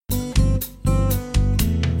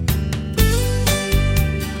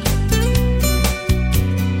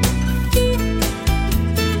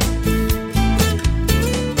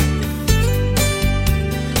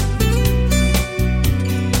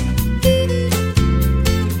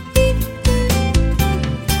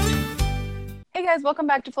guys, welcome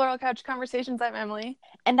back to Floral Couch Conversations. I'm Emily.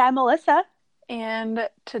 And I'm Melissa. And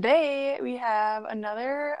today we have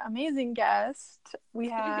another amazing guest. We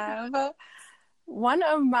have one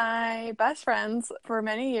of my best friends for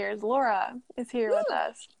many years, Laura, is here with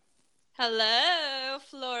us. Hello,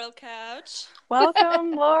 Floral Couch.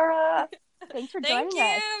 Welcome, Laura. Thanks for joining us. Thank you.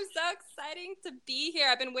 I'm so exciting to be here.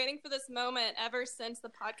 I've been waiting for this moment ever since the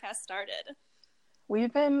podcast started.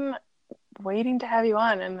 We've been waiting to have you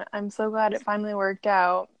on, and I'm so glad it finally worked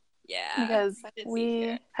out. Yeah, because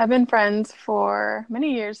we have been friends for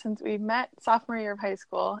many years since we met sophomore year of high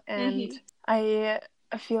school, and I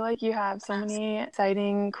feel like you have so many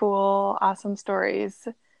exciting, cool, awesome stories,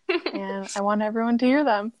 and I want everyone to hear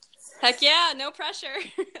them. Heck yeah, no pressure.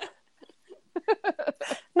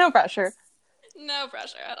 No pressure. No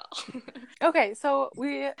pressure at all. Okay, so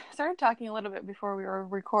we started talking a little bit before we were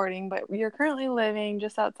recording, but you're currently living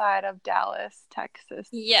just outside of Dallas, Texas.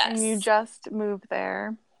 Yes. And you just moved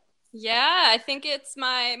there. Yeah, I think it's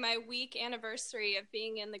my week anniversary of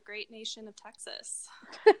being in the great nation of Texas.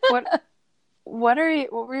 What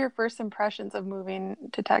were your first impressions of moving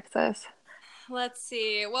to Texas? Let's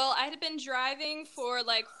see. Well, I had been driving for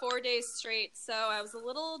like 4 days straight, so I was a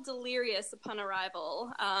little delirious upon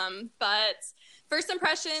arrival. But first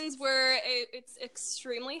impressions were it's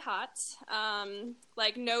extremely hot.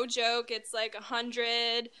 Like no joke, it's like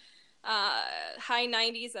 100, high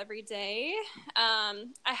 90s every day. I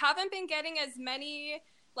haven't been getting as many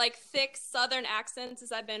like thick Southern accents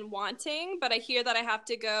as I've been wanting, but I hear that I have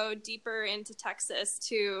to go deeper into Texas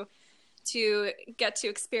to get to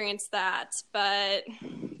experience that. But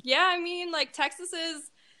yeah, I mean, like Texas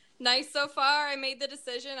is nice so far. I made the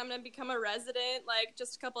decision I'm gonna become a resident like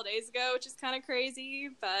just a couple of days ago, which is kind of crazy,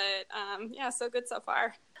 but yeah, so good so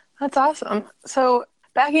far. That's awesome. So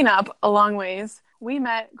backing up a long ways, we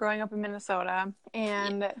met growing up in Minnesota,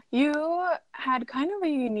 and you had kind of a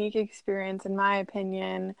unique experience, in my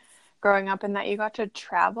opinion, growing up, in that you got to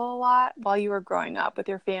travel a lot while you were growing up with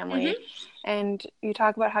your family. And you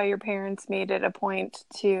talk about how your parents made it a point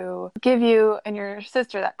to give you and your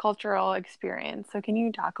sister that cultural experience. So can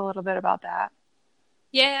you talk a little bit about that?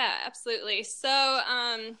 Yeah, absolutely. So,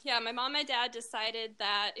 yeah, my mom and my dad decided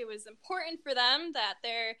that it was important for them that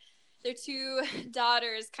their two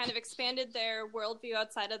daughters kind of expanded their worldview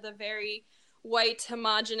outside of the very white,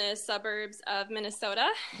 homogenous suburbs of Minnesota.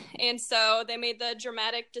 And so they made the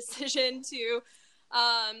dramatic decision to,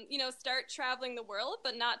 start traveling the world,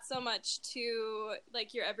 but not so much to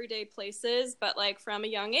like your everyday places, but like from a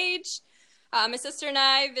young age. My sister and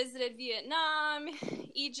I visited Vietnam,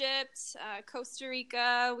 Egypt, Costa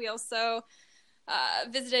Rica. We also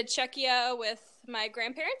visited Czechia with my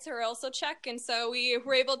grandparents, who are also Czech, and so we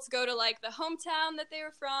were able to go to like the hometown that they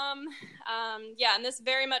were from. And this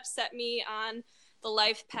very much set me on the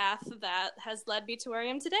life path that has led me to where I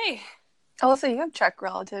am today. Also, you have Czech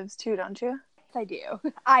relatives too, don't you? Yes, I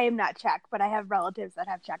do. I am not Czech, but I have relatives that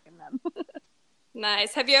have Czech in them.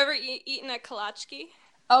 Nice. Have you ever eaten a kolačky?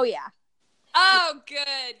 Oh, yeah. Oh,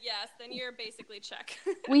 good. Yes, then you're basically Czech.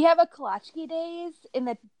 We have a kolačky days in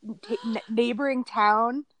the neighboring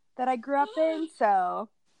town that I grew up in, so.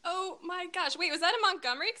 Oh my gosh! Wait, was that in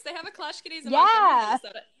Montgomery? Because they have a kolačky days in Montgomery,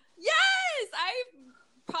 Minnesota. Yes, I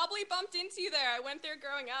probably bumped into you there. I went there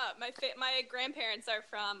growing up. My grandparents are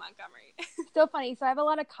from Montgomery. So funny. So I have a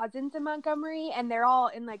lot of cousins in Montgomery, and they're all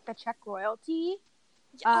in like the Czech royalty.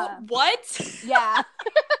 What? Yeah.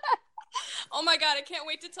 Oh my god, I can't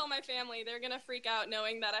wait to tell my family. They're going to freak out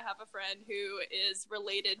knowing that I have a friend who is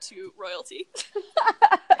related to royalty.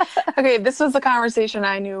 Okay, this was the conversation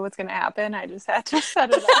I knew was going to happen. I just had to set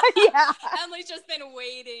it up. Yeah. Emily's just been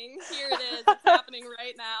waiting. Here it is. It's happening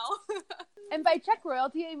right now. And by Czech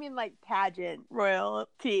royalty, I mean like pageant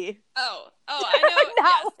royalty. Oh, I know.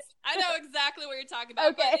 Yes, I know exactly what you're talking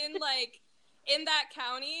about. Okay. But in that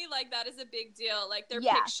county, like that is a big deal. Like their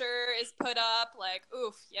picture is put up. Like,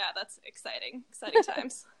 oof, yeah, that's exciting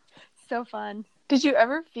times. So fun. Did you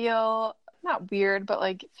ever feel, not weird, but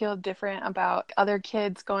like feel different about other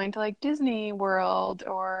kids going to like Disney World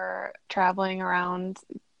or traveling around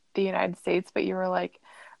the United States, but you were like,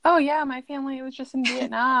 oh yeah, my family was just in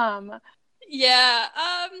Vietnam? Yeah,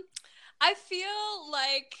 I feel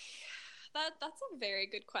like that's a very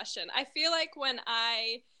good question. I feel like when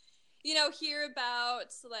I hear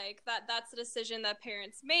about like that's a decision that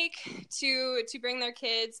parents make to bring their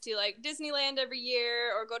kids to like Disneyland every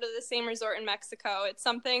year or go to the same resort in Mexico. It's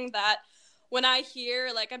something that when I hear,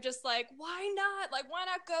 like, I'm just like, why not? Like, why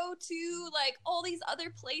not go to like all these other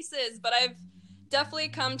places? But I've definitely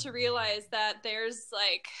come to realize that there's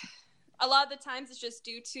like a lot of the times it's just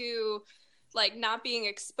due to like not being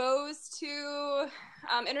exposed to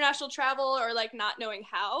international travel, or like not knowing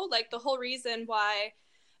how. Like the whole reason why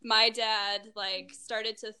my dad like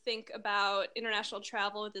started to think about international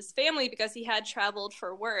travel with his family, because he had traveled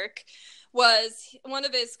for work, was one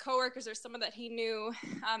of his coworkers or someone that he knew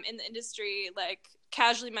in the industry like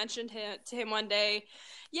casually mentioned to him one day,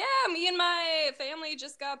 yeah, me and my family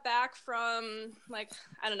just got back from, like,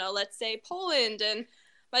 I don't know, let's say Poland. And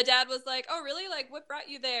my dad was like, oh, really? Like, what brought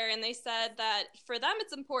you there? And they said that for them,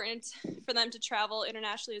 it's important for them to travel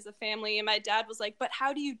internationally as a family. And my dad was like, but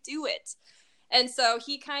how do you do it? And so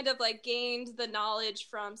he kind of like gained the knowledge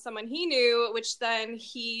from someone he knew, which then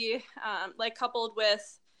he like coupled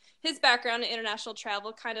with his background in international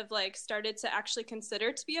travel, kind of like started to actually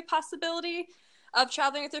consider to be a possibility of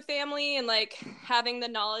traveling with their family and like having the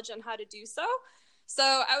knowledge on how to do so. So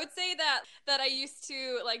I would say that I used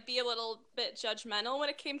to like be a little bit judgmental when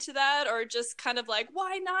it came to that, or just kind of like,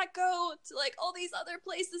 why not go to like all these other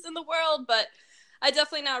places in the world? But I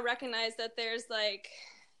definitely now recognize that there's like,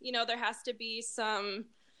 you know, there has to be some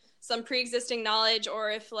pre-existing knowledge,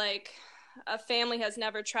 or if like a family has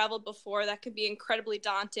never traveled before, that could be incredibly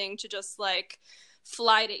daunting to just like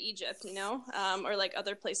fly to Egypt, you know, or like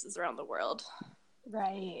other places around the world.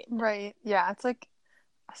 Right. Yeah, it's like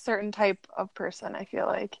a certain type of person, I feel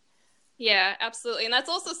like. Yeah, absolutely. And that's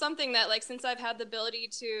also something that like, since I've had the ability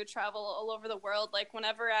to travel all over the world, like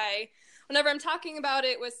whenever I'm talking about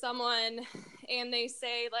it with someone and they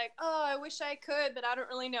say like, oh, I wish I could, but I don't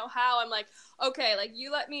really know how, I'm like, okay, like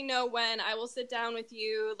you let me know when, I will sit down with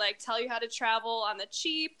you, like tell you how to travel on the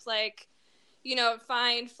cheap, like, you know,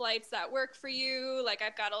 find flights that work for you. Like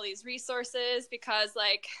I've got all these resources, because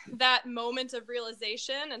like that moment of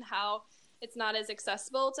realization and how it's not as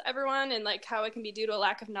accessible to everyone, and like how it can be due to a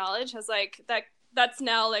lack of knowledge, has like that's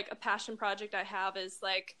now like a passion project I have, is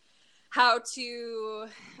like how to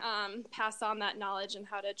pass on that knowledge and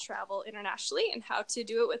how to travel internationally and how to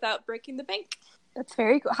do it without breaking the bank. That's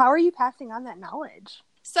very cool. How are you passing on that knowledge?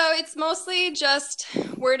 So it's mostly just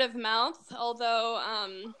word of mouth, although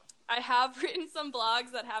I have written some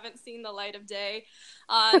blogs that haven't seen the light of day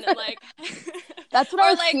on like that's what I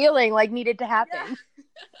was like, feeling like needed to happen.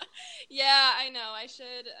 Yeah, I know. I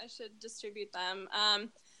should distribute them.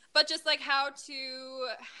 But just like how to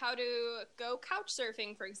go couch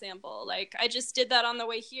surfing, for example. Like I just did that on the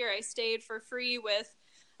way here. I stayed for free with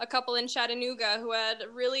a couple in Chattanooga who had a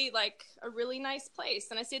really nice place,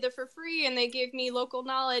 and I stayed there for free, and they gave me local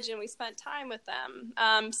knowledge, and we spent time with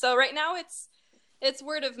them. So right now it's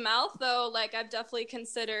word of mouth, though. Like I've definitely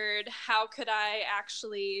considered how could I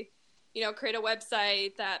actually, you know, create a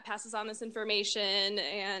website that passes on this information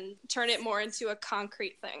and turn it more into a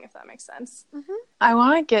concrete thing, if that makes sense. Mm-hmm. I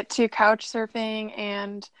want to get to couch surfing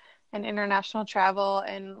and international travel,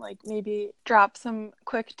 and like maybe drop some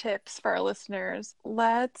quick tips for our listeners.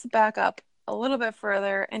 Let's back up a little bit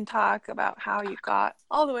further and talk about how you got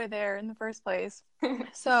all the way there in the first place.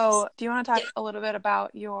 So do you want to talk a little bit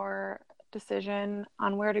about your decision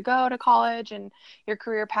on where to go to college and your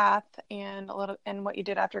career path and what you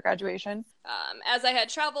did after graduation? As I had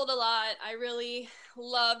traveled a lot, I really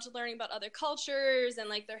loved learning about other cultures and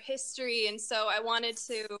like their history, and so I wanted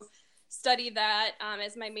to study that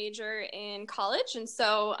as my major in college. And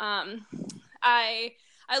so I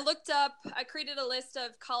created a list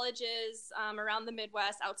of colleges around the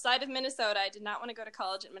Midwest outside of Minnesota. I did not want to go to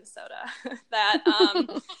college in Minnesota. That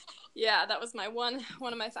was my one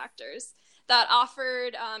of my factors that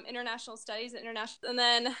offered international studies, and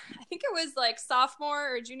then I think it was like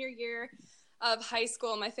sophomore or junior year of high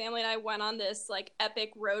school, my family and I went on this like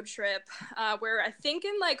epic road trip where I think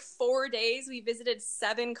in like 4 days we visited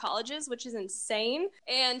 7 colleges, which is insane.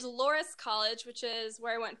 And Loras College, which is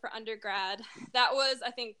where I went for undergrad, that was,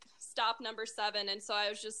 I think, stop number 7. And so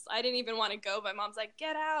I didn't even want to go. My mom's like,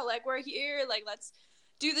 get out, like we're here, like let's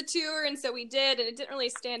do the tour. And so we did, and it didn't really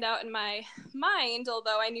stand out in my mind,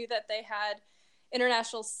 although I knew that they had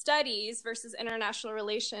international studies versus international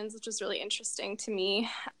relations, which was really interesting to me.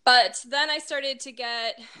 But then I started to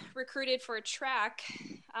get recruited for a track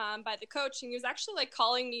by the coach, and he was actually like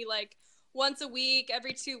calling me like once a week,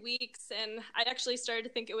 every 2 weeks, and I actually started to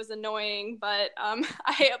think it was annoying, but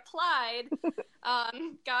I applied,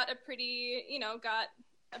 got a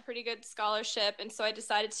pretty good scholarship, and so I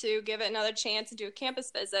decided to give it another chance and do a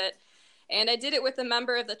campus visit. And I did it with a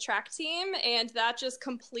member of the track team, and that just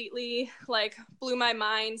completely like blew my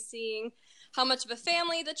mind, seeing how much of a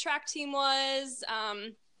family the track team was.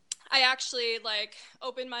 I actually like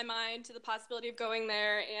opened my mind to the possibility of going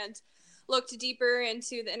there and looked deeper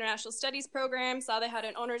into the international studies program, saw they had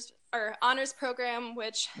an honors program,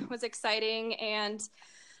 which was exciting. And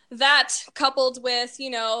that coupled with,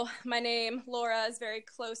 my name, Laura, is very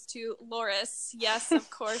close to Loris. Yes, of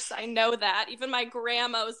course, I know that. Even my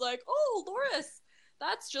grandma was like, oh, Loris,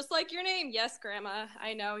 that's just like your name. Yes, Grandma,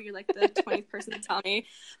 I know, you're like the 20th person to tell me.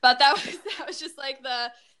 But that was just like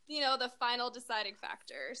the final deciding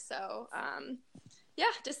factor. So,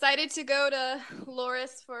 decided to go to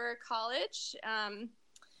Loris for college.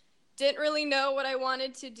 Didn't really know what I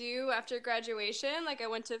wanted to do after graduation. Like, I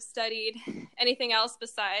wouldn't have studied anything else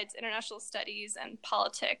besides international studies and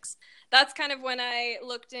politics. That's kind of when I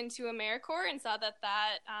looked into AmeriCorps and saw that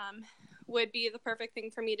would be the perfect thing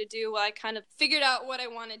for me to do while I kind of figured out what I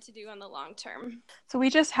wanted to do on the long term. So we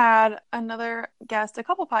just had another guest a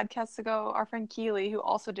couple podcasts ago, our friend Keely, who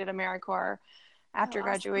also did AmeriCorps after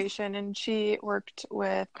graduation, and she worked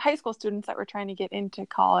with high school students that were trying to get into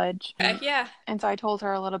college. Yeah. And so I told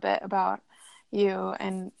her a little bit about you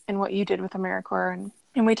and what you did with AmeriCorps.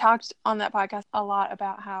 And we talked on that podcast a lot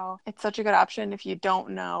about how it's such a good option if you don't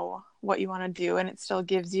know what you want to do, and it still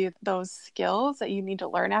gives you those skills that you need to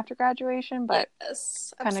learn after graduation, but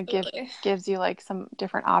yes, kind of gives you like some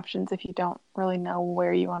different options if you don't really know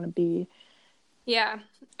where you want to be. Yeah,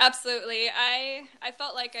 absolutely. I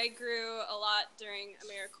felt like I grew a lot during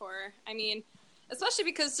AmeriCorps. I mean, especially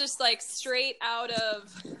because just like straight out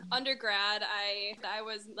of undergrad, I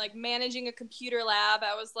was like managing a computer lab.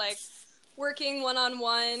 I was like working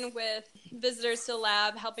one-on-one with visitors to the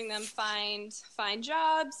lab, helping them find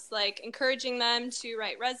jobs, like encouraging them to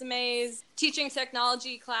write resumes, teaching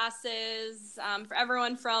technology classes for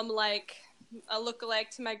everyone from like a lookalike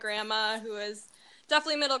to my grandma, who was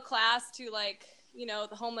definitely middle class, to like,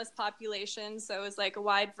 the homeless population. So it was like a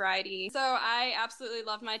wide variety. So I absolutely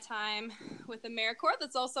loved my time with AmeriCorps.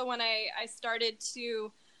 That's also when I started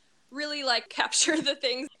to really like capture the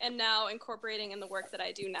things and now incorporating in the work that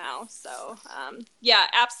I do now. So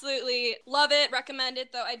absolutely love it. Recommend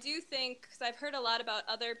it, though. I do think, because I've heard a lot about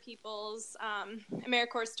other people's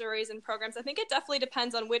AmeriCorps stories and programs, I think it definitely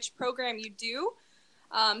depends on which program you do.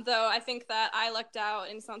 Though I think that I lucked out,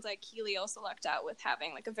 and it sounds like Keely also lucked out with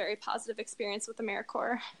having like a very positive experience with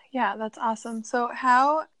AmeriCorps. Yeah, that's awesome. So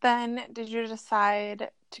how then did you decide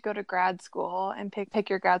to go to grad school and pick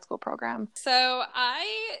your grad school program? So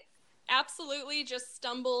I absolutely just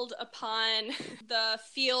stumbled upon the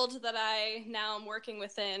field that I now am working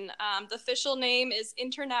within. The official name is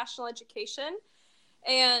International Education.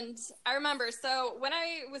 And I remember, so when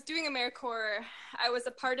I was doing AmeriCorps, I was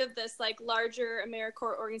a part of this like larger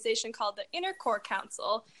AmeriCorps organization called the Intercorps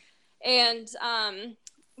Council. And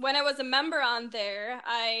when I was a member on there,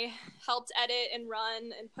 I helped edit and run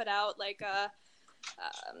and put out like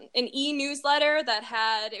an e-newsletter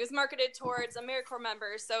it was marketed towards AmeriCorps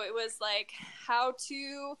members. So it was like how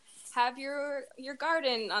to have your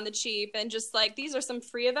garden on the cheap, and just like, these are some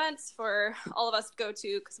free events for all of us to go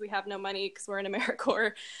to because we have no money because we're in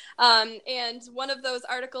AmeriCorps. And one of those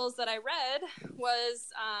articles that I read was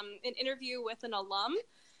an interview with an alum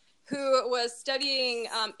who was studying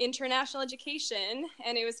international education,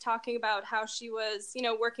 and it was talking about how she was,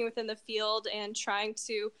 working within the field and trying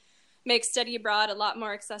to make study abroad a lot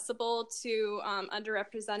more accessible to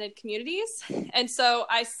underrepresented communities. And so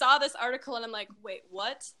I saw this article and I'm like, wait,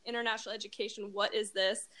 what? International education, what is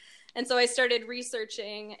this? And so I started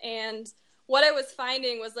researching, and what I was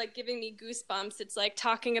finding was like giving me goosebumps. It's like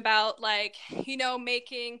talking about like,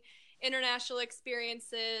 making international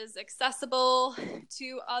experiences accessible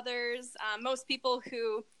to others. Most people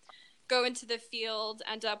who go into the field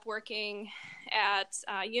end up working at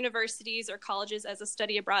universities or colleges as a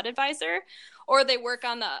study abroad advisor, or they work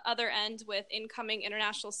on the other end with incoming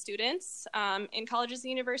international students in colleges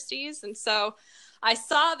and universities. And so I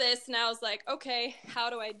saw this and I was like, okay, how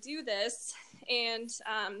do I do this? And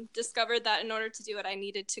discovered that in order to do it, I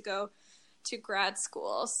needed to go to grad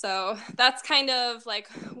school. So that's kind of like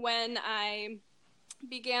when I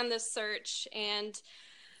began this search and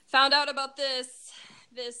found out about this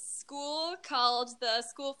school called the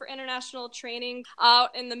School for International Training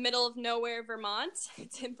out in the middle of nowhere, Vermont.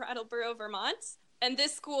 It's in Brattleboro, Vermont. And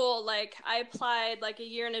this school, like, I applied like a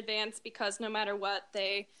year in advance because no matter what,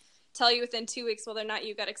 they tell you within 2 weeks whether or not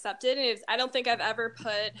you got accepted. And I don't think I've ever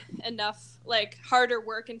put enough like harder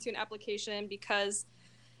work into an application, because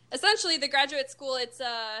essentially the graduate school, it's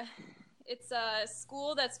a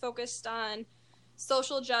school that's focused on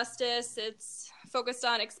social justice. It's focused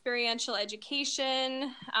on experiential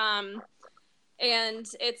education, and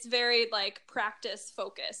it's very like practice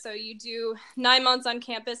focused. So you do 9 months on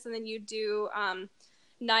campus, and then you do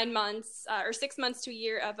 9 months or 6 months to a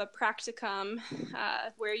year of a practicum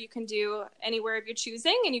where you can do anywhere of your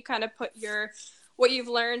choosing, and you kind of put your what you've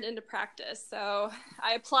learned into practice. So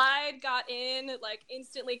I applied, got in, like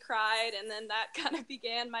instantly cried, and then that kind of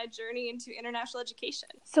began my journey into international education.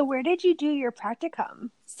 So where did you do your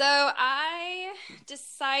practicum? So I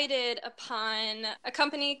decided upon a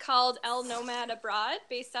company called El Nomad Abroad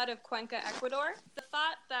based out of Cuenca, Ecuador. The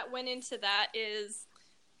thought that went into that is,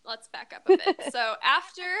 let's back up a bit. So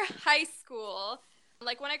after high school,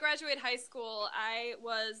 like when I graduated high school, I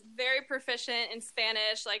was very proficient in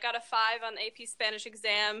Spanish, like got a 5 on the AP Spanish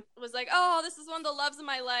exam, was like, oh, this is one of the loves of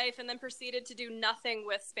my life, and then proceeded to do nothing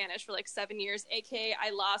with Spanish for like 7 years, aka I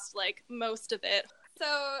lost like most of it.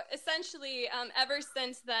 So essentially, ever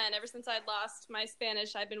since then, ever since I'd lost my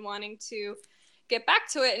Spanish, I've been wanting to get back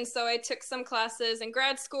to it. And so I took some classes in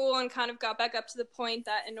grad school and kind of got back up to the point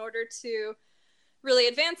that in order to really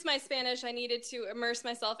advance my Spanish, I needed to immerse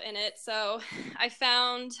myself in it. So I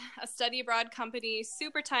found a study abroad company,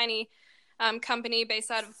 super tiny company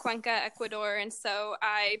based out of Cuenca, Ecuador. And so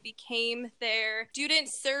I became their student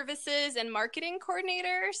services and marketing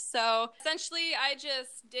coordinator. So essentially I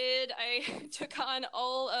took on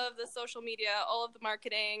all of the social media, all of the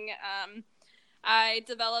marketing. I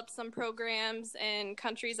developed some programs in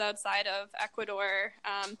countries outside of Ecuador.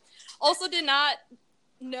 Also did not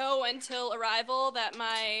know until arrival that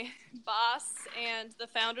my boss and the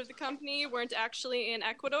founder of the company weren't actually in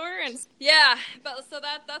Ecuador. And yeah, but so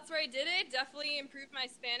that's where I did it. Definitely improved my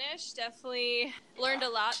Spanish. Definitely learned a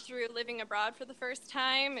lot through living abroad for the first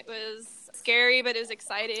time. It was scary, but it was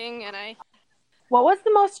exciting. What was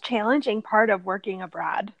the most challenging part of working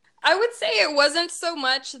abroad? I would say it wasn't so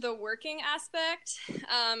much the working aspect.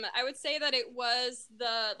 I would say that it was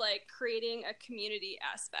the like creating a community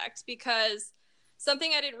aspect, because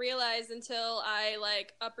something I didn't realize until I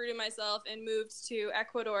like uprooted myself and moved to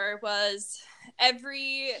Ecuador was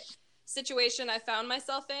every situation I found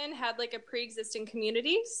myself in had like a pre-existing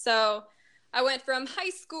community. So I went from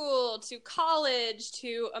high school to college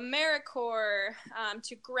to AmeriCorps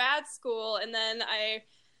to grad school, and then I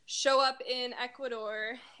show up in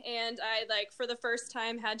Ecuador and I like for the first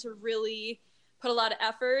time had to really put a lot of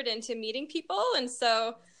effort into meeting people. And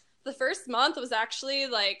so the first month was actually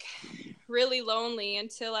like really lonely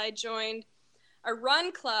until I joined a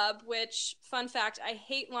run club, which, fun fact, I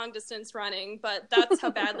hate long distance running, but that's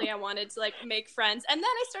how badly I wanted to like make friends. And then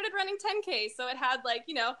I started running 10K, so it had like,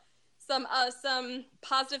 you know, some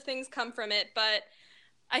positive things come from it. But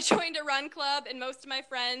I joined a run club, and most of my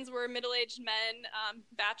friends were middle-aged men,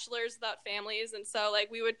 bachelors without families, and so like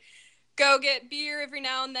we would go get beer every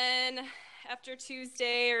now and then after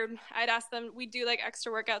Tuesday, or I'd ask them, we'd do like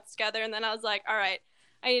extra workouts together, and then I was like, all right,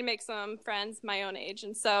 I need to make some friends my own age.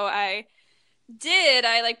 And so I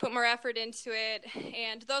like put more effort into it,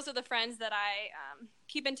 and those are the friends that I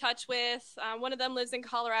keep in touch with. One of them lives in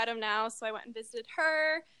Colorado now, so I went and visited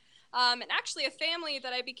her. And actually a family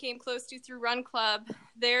that I became close to through Run Club,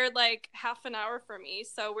 they're like half an hour from me.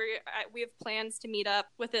 So we have plans to meet up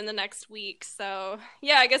within the next week. So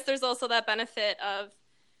yeah, I guess there's also that benefit of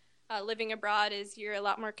living abroad is you're a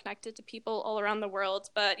lot more connected to people all around the world.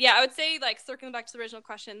 But yeah, I would say like circling back to the original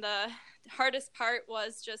question, the hardest part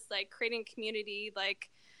was just like creating community, like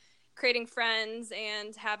creating friends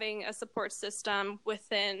and having a support system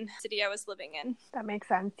within the city I was living in. That makes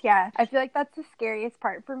sense. Yeah. I feel like that's the scariest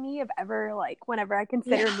part for me of ever, like, whenever I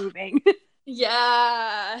consider moving.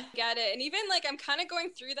 Yeah, get it. And even like I'm kind of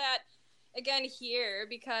going through that again here,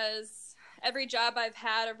 because every job I've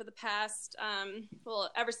had over the past,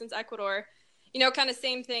 ever since Ecuador, you know, kind of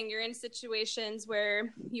same thing. You're in situations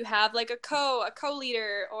where you have like a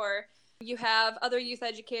co-leader, or you have other youth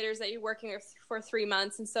educators that you're working with for 3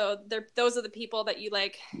 months. And so those are the people that you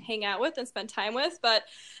like hang out with and spend time with. But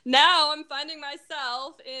now I'm finding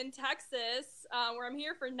myself in Texas, where I'm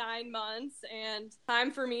here for 9 months, and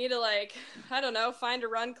time for me to like, I don't know, find a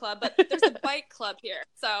run club, but there's a bike club here.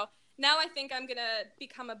 So now I think I'm going to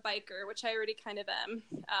become a biker, which I already kind of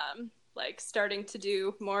am. Like starting to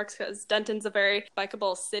do more, because Denton's a very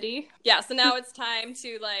bikeable city. Yeah. So now it's time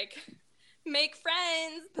to like make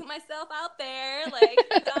friends, put myself out there, like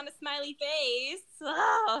put on a smiley face.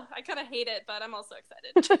 Oh, I kind of hate it, but I'm also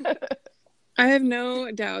excited. I have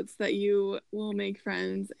no doubts that you will make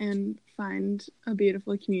friends and find a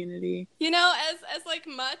beautiful community. You know, as like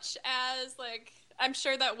much as like I'm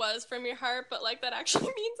sure that was from your heart, but like that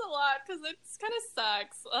actually means a lot, because it kind of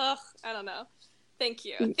sucks. Ugh, I don't know. Thank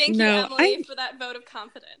you, Emily, for that vote of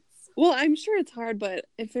confidence. Well, I'm sure it's hard, but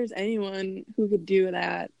if there's anyone who could do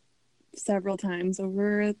that several times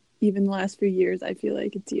over even the last few years, I feel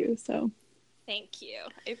like it's you. So thank you,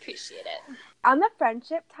 I appreciate it. On the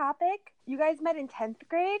friendship topic, you guys met in 10th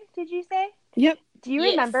grade, did you say? Yep. Do you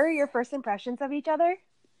remember your first impressions of each other?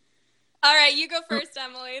 All right, you go first,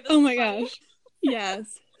 Emily. This Oh is my funny. gosh.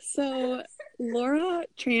 Yes. So Laura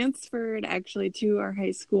transferred actually to our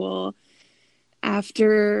high school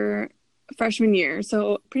after freshman year.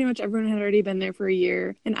 So pretty much everyone had already been there for a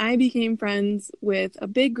year. And I became friends with a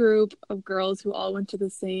big group of girls who all went to the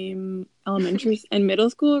same elementary and middle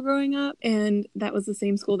school growing up. And that was the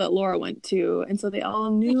same school that Laura went to. And so they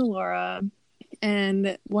all knew Laura.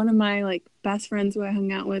 And one of my like best friends who I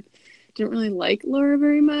hung out with didn't really like Laura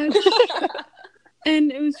very much.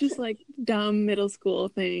 And it was just like dumb middle school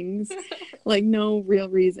things, like no real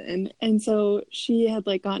reason. And so she had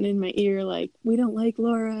like gotten in my ear, like, we don't like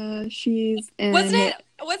Laura. Wasn't it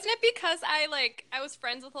because I was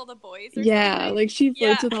friends with all the boys or yeah, something? like she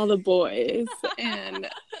flirts Yeah. with all the boys. And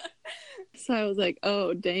so I was like,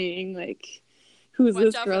 oh, dang, like, who's Watch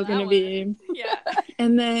this out girl for that gonna one. be? Yeah.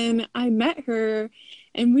 And then I met her,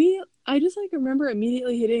 and I just like remember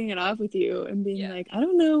immediately hitting it off with you and being Yeah. like, I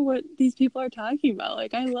don't know what these people are talking about.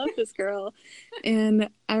 Like, I love this girl. And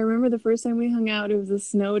I remember the first time we hung out, it was a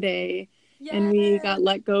snow day, and we got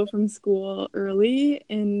let go from school early,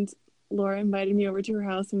 and Laura invited me over to her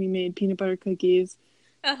house, and we made peanut butter cookies.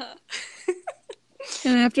 Uh-huh.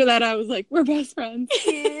 And after that, I was like, we're best friends.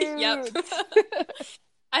 Yep.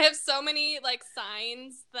 I have so many like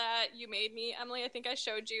signs that you made me, Emily. I think I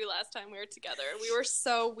showed you last time we were together. We were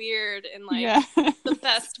so weird in like the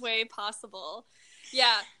best way possible.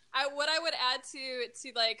 Yeah. What I would add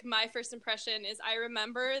to like my first impression is I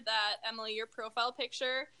remember that, Emily, your profile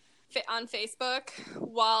picture on Facebook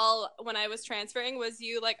when I was transferring was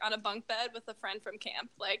you like on a bunk bed with a friend from camp.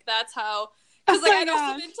 Like that's how, because like I'd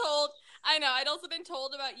also been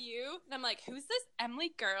told about you, and I'm like, who's this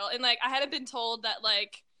Emily girl? And like I hadn't been told that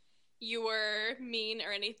like you were mean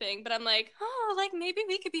or anything, but I'm like, oh, like maybe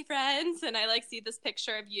we could be friends. And I like see this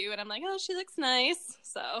picture of you, and I'm like, oh, she looks nice.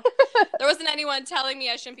 So there wasn't anyone telling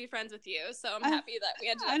me I shouldn't be friends with you. So I'm happy that we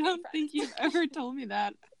ended up being friends. I don't think you've ever told me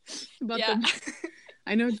that about them.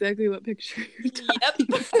 I know exactly what picture you're talking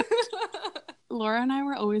about. Laura and I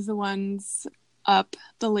were always the ones up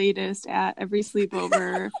the latest at every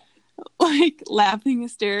sleepover, like laughing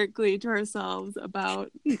hysterically to ourselves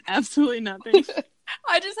about absolutely nothing.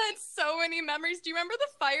 I just had so many memories. Do you remember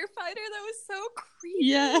the firefighter? That was so creepy.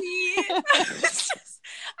 Yeah.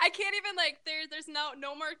 I can't even like there's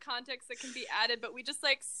no more context that can be added, but we just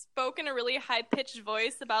like spoke in a really high-pitched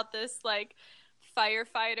voice about this like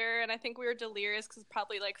firefighter, and I think we were delirious because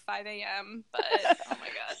probably like 5 a.m. But oh my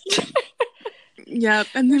god. Yep.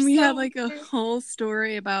 And then we had like a whole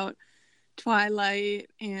story about Twilight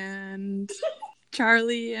and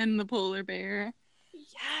Charlie and the polar bear.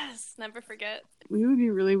 Yes, never forget. We would be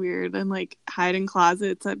really weird and like hide in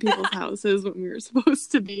closets at people's houses when we were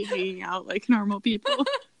supposed to be hanging out like normal people.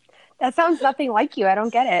 That sounds nothing like you. I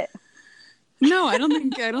don't get it. No, I don't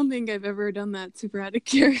think I've ever done that super out of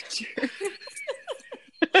character.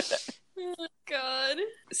 Oh, God.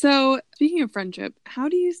 So, speaking of friendship, how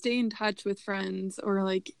do you stay in touch with friends or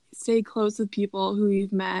like stay close with people who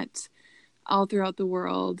you've met all throughout the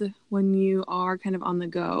world when you are kind of on the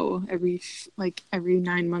go every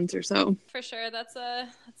 9 months or so? For sure, that's a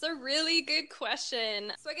really good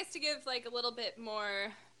question. So I guess to give like a little bit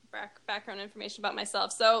more background information about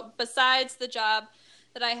myself. So besides the job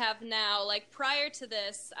that I have now, like prior to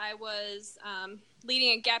this, I was leading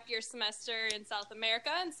a gap year semester in South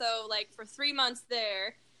America, and so like for 3 months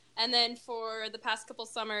there. And then for the past couple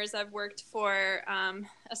summers, I've worked for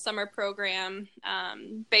a summer program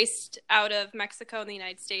based out of Mexico in the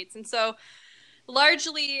United States. And so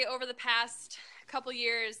largely over the past couple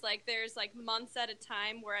years, like there's like months at a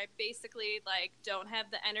time where I basically like don't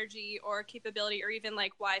have the energy or capability or even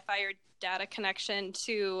like Wi-Fi or data connection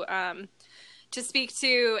to speak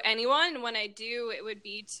to anyone. When I do, it would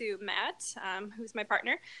be to Matt, who's my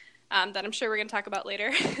partner, that I'm sure we're going to talk about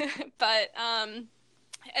later. But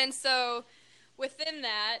and so within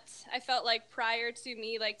that, I felt like prior to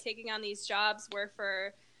me like taking on these jobs where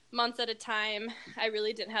for months at a time, I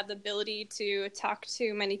really didn't have the ability to talk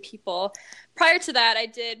to many people. Prior to that, I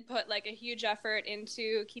did put like a huge effort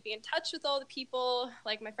into keeping in touch with all the people,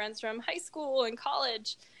 like my friends from high school and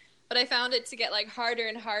college. But I found it to get like harder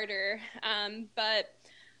and harder. But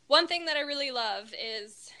one thing that I really love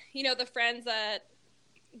is, you know, the friends that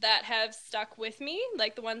have stuck with me,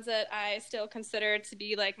 like the ones that I still consider to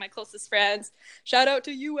be like my closest friends. Shout out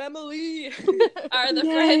to you, Emily. are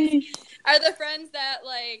the friends that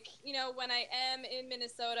like, you know, when I am in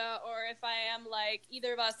Minnesota or if I am like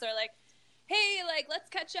either of us are like, hey, like let's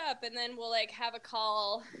catch up, and then we'll like have a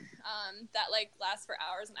call that like lasts for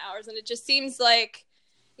hours and hours, and it just seems like,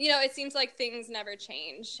 you know, it seems like things never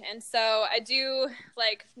change. And so I do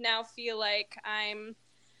like now feel like I'm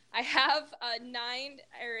I have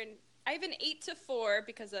I have an 8 to 4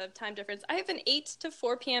 because of time difference. I have an 8 to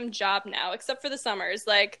 4 p.m. job now, except for the summers.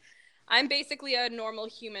 Like, I'm basically a normal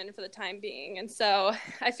human for the time being. And so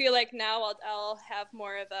I feel like now I'll have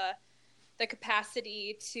more of the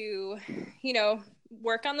capacity to,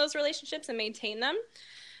 work on those relationships and maintain them.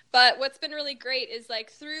 But what's been really great is like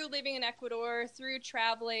through living in Ecuador, through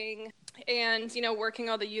traveling and, working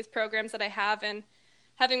all the youth programs that I have and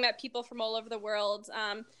having met people from all over the world,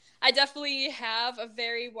 I definitely have a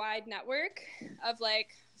very wide network of like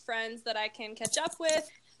friends that I can catch up with.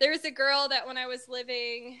 There was a girl that when I was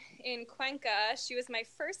living in Cuenca, she was my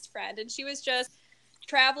first friend, and she was just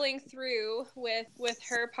traveling through with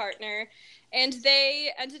her partner, and they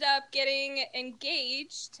ended up getting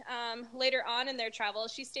engaged later on in their travel.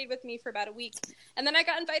 She stayed with me for about a week, and then I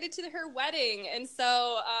got invited to her wedding. And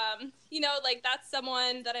so like that's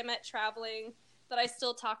someone that I met traveling that I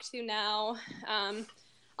still talk to now.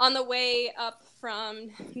 On the way up from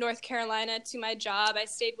North Carolina to my job, I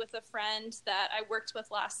stayed with a friend that I worked with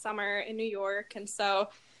last summer in New York. And so,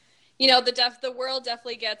 the world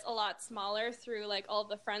definitely gets a lot smaller through like all of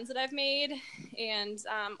the friends that I've made and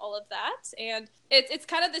all of that. And it's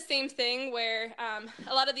kind of the same thing where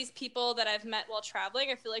a lot of these people that I've met while traveling,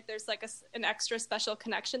 I feel like there's like an extra special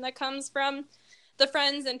connection that comes from the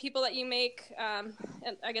friends and people that you make.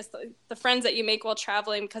 And I guess the friends that you make while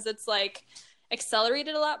traveling, because it's like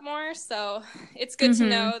accelerated a lot more. So it's good to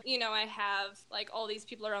know, I have like all these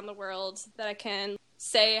people around the world that I can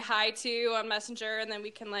say hi to on Messenger, and then we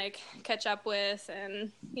can like catch up with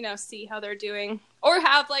and, see how they're doing, or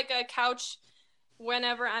have like a couch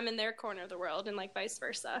whenever I'm in their corner of the world, and like vice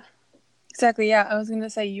versa. Exactly. Yeah. I was going to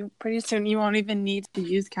say, pretty soon you won't even need to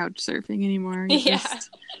use couch surfing anymore. You just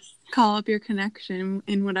call up your connection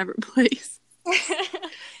in whatever place.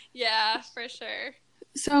 Yeah, for sure.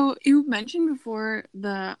 So you mentioned before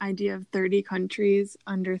the idea of 30 countries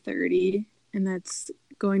under 30, and that's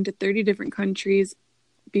going to 30 different countries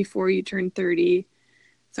before you turn 30.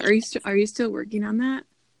 So are you still working on that?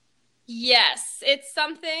 Yes, it's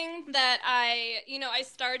something that I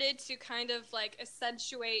started to kind of like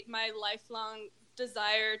accentuate my lifelong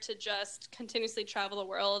desire to just continuously travel the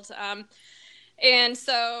world. And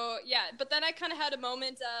so, yeah, but then I kind of had a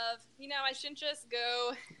moment of, I shouldn't just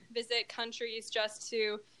go visit countries just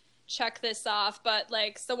to check this off. But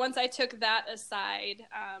like, so once I took that aside,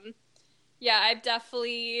 I've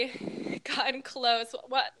definitely gotten close.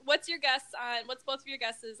 What's your guess on, what's both of your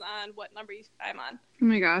guesses on what number I'm on? Oh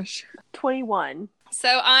my gosh. 21.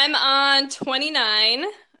 So I'm on 29.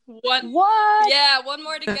 What? Yeah, one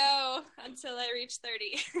more to go until I reach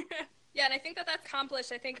 30. Yeah, and I think that's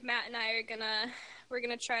accomplished. I think Matt and I we're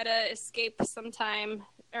gonna try to escape sometime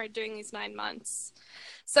or during these 9 months.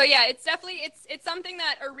 So yeah, it's definitely it's something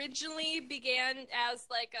that originally began as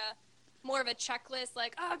like more of a checklist,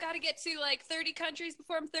 like, oh, gotta get to like 30 countries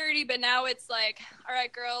before I'm 30, but now it's like, all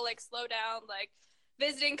right, girl, like slow down, like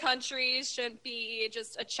visiting countries shouldn't be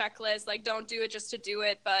just a checklist, like don't do it just to do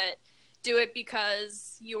it, but do it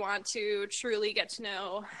because you want to truly get to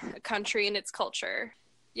know a country and its culture.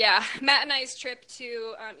 Yeah, Matt and I's trip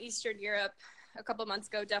to Eastern Europe a couple months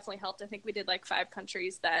ago definitely helped. I think we did like 5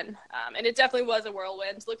 countries then, and it definitely was a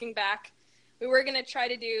whirlwind. Looking back, we were going to try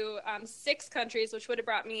to do 6 countries, which would have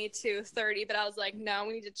brought me to 30, but I was like, no,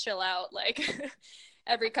 we need to chill out. Like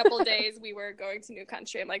every couple of days we were going to a new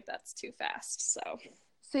country. I'm like, that's too fast.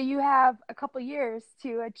 So you have a couple years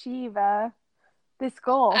to achieve this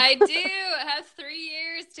goal. I do. I have 3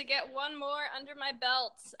 years to get one more under my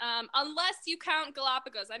belt, unless you count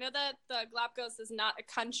Galapagos. I know that the Galapagos is not a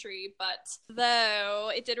country, but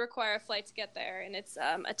though it did require a flight to get there, and it's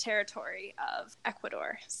a territory of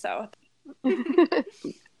Ecuador. So,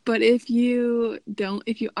 But if you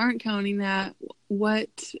aren't counting that,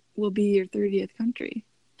 what will be your 30th country?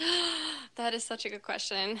 That is such a good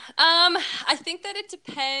question. I think that it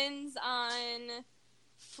depends on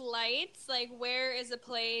flights. Like, where is a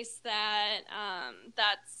place that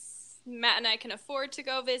that's Matt and I can afford to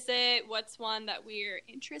go visit? What's one that we're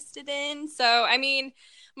interested in? So, I mean,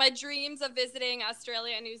 my dreams of visiting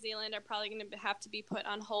Australia and New Zealand are probably going to have to be put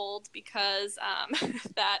on hold because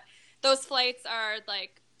that those flights are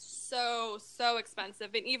like so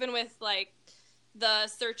expensive, and even with like the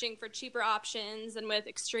searching for cheaper options and with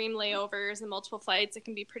extreme layovers and multiple flights, it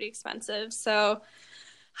can be pretty expensive. So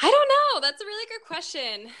I don't know. That's a really good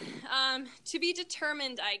question. To be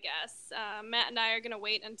determined, I guess. Matt and I are going to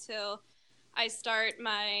wait until I start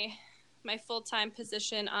my full-time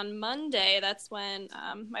position on Monday. That's when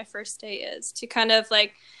my first day is, to kind of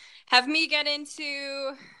like have me get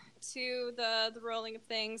into the rolling of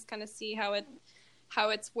things, kind of see how how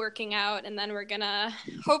it's working out. And then we're going to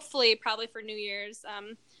hopefully probably for New Year's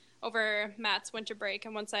over Matt's winter break.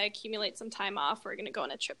 And once I accumulate some time off, we're going to go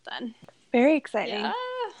on a trip then. Very exciting. Yeah,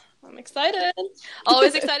 I'm excited.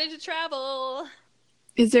 Always excited to travel.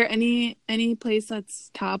 Is there any place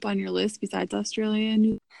that's top on your list besides Australia and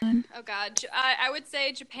New Zealand? Oh God, I would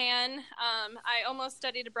say Japan. I almost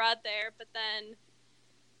studied abroad there, but then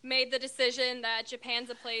made the decision that Japan's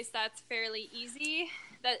a place that's fairly easy,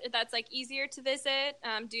 that's like easier to visit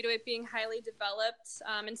due to it being highly developed.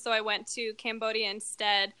 And so I went to Cambodia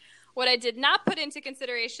instead. What I did not put into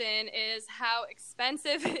consideration is how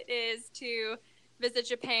expensive it is to visit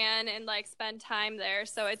Japan and like spend time there.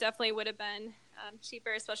 So it definitely would have been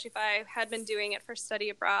cheaper, especially if I had been doing it for study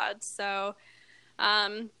abroad. So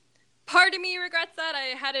part of me regrets that.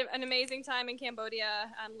 I had an amazing time in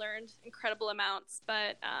Cambodia and learned incredible amounts.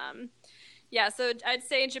 But yeah, so I'd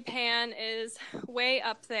say Japan is way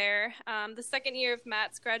up there. The second year of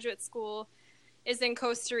Matt's graduate school is in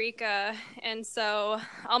Costa Rica, and so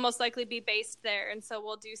I'll most likely be based there. And so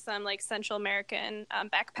we'll do some like Central American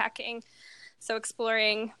backpacking, so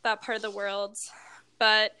exploring that part of the world.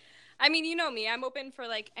 But I mean, you know me, I'm open for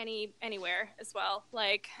like anywhere as well.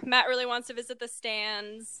 Like Matt really wants to visit the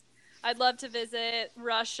Stands. I'd love to visit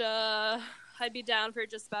Russia. I'd be down for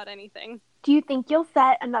just about anything. Do you think you'll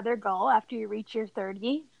set another goal after you reach your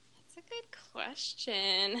 30? That's a good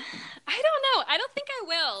question. I don't know. I don't think I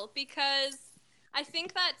will, because I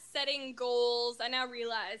think that setting goals, I now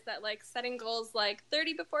realize that like setting goals like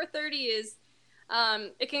 30 before 30 is,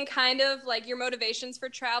 it can kind of like your motivations for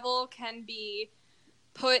travel can be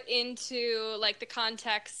put into like the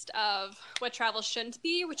context of what travel shouldn't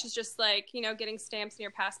be, which is just like, you know, getting stamps in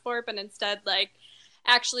your passport, but instead like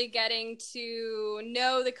actually getting to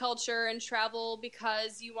know the culture and travel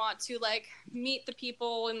because you want to like meet the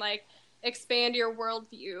people and like expand your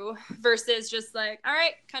worldview versus just like, all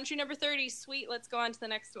right, country number 30, sweet, let's go on to the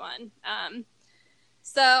next one.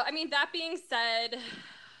 So I mean, that being said,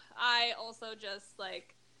 I also just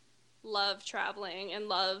like love traveling and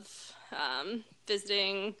love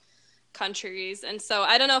visiting countries, and so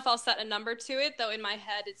I don't know if I'll set a number to it, though in my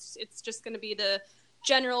head it's just going to be the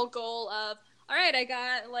general goal of, all right, I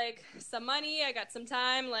got like some money, I got some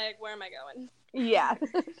time, like where am I going? Yeah.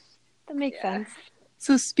 That makes sense.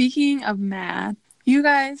 So speaking of Matt, you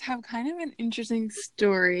guys have kind of an interesting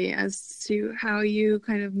story as to how you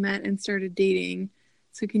kind of met and started dating.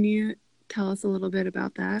 So can you tell us a little bit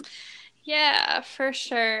about that? Yeah, for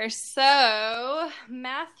sure. So,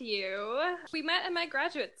 Matthew, we met at my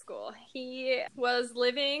graduate school. He was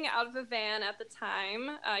living out of a van at the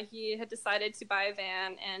time. He had decided to buy a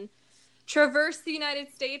van and traverse the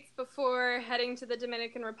United States before heading to the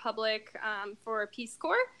Dominican Republic for Peace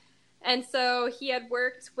Corps. And so he had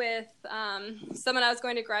worked with someone I was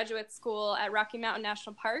going to graduate school at Rocky Mountain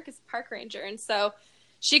National Park as a park ranger. And so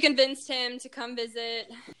she convinced him to come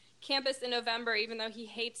visit campus in November, even though he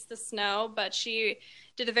hates the snow, but she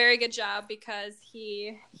did a very good job because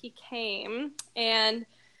he came. And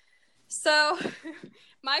so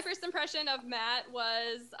my first impression of Matt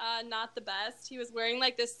was not the best. He was wearing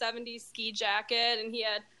like this 70s ski jacket, and he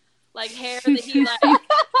had like hair that he like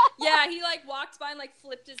yeah, he like walked by and like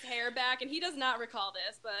flipped his hair back, and he does not recall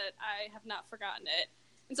this, but I have not forgotten it.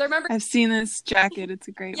 And so I remember I've seen this jacket. It's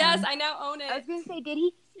a great one. Yes, I now own it. I was going to say, did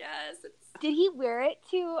he Yes, did he wear it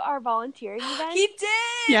to our volunteering event? he did.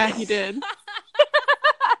 Yeah, he did.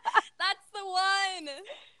 That's the one.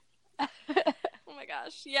 Oh my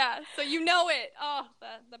gosh. Yeah. So you know it. Oh,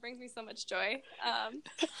 that brings me so much joy.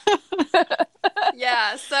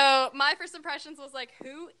 Yeah. So my first impressions was like,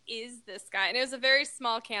 who is this guy? And it was a very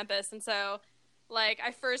small campus. And so like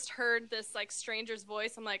I first heard this like stranger's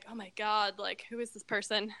voice. I'm like, oh my God, like who is this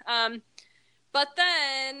person? But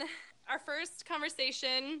then our first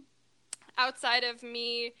conversation outside of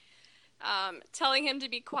me telling him to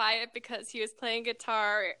be quiet because he was playing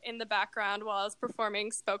guitar in the background while I was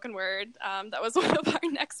performing spoken word. That was one of our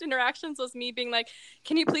next interactions, was me being like,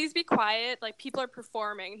 can you please be quiet? Like, people are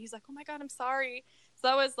performing. And he's like, oh my God, I'm sorry. So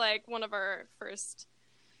that was like one of our first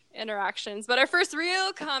interactions. But our first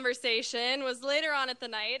real conversation was later on at the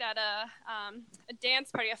night at a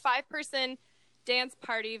dance party, a 5-person dance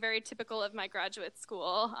party, very typical of my graduate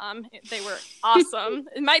school. They were awesome.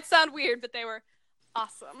 It might sound weird, but they were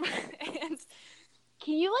awesome. And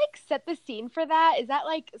can you like set the scene for that? Is that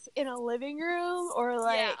like in a living room or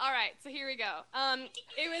like? Yeah. All right. So here we go.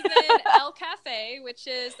 It was in El Cafe, which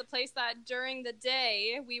is the place that during the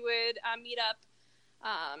day we would meet up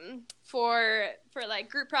for like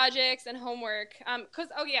group projects and homework. So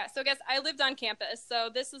I guess I lived on campus, so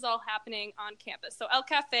this was all happening on campus. So El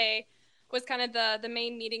Cafe was kind of the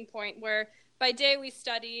main meeting point where by day we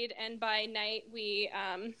studied, and by night we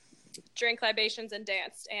drank libations and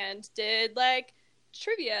danced and did like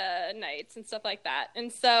trivia nights and stuff like that. And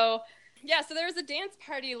so yeah, so there was a dance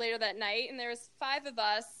party later that night, and there was 5 of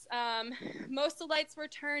us. Most of the lights were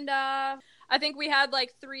turned off. I think we had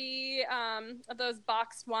like 3 of those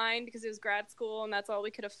boxed wine because it was grad school and that's all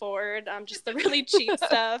we could afford, just the really cheap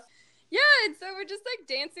stuff. Yeah, and so we're just like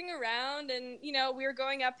dancing around, and you know, we were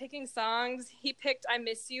going out picking songs. He picked "I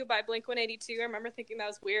Miss You" by Blink-182. I remember thinking that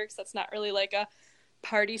was weird because that's not really like a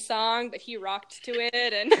party song, but he rocked to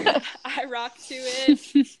it and I rocked to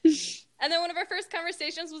it. And then one of our first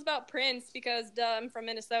conversations was about Prince because I'm from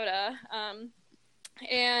Minnesota.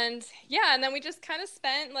 And yeah, and then we just kind of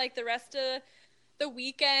spent like the rest of the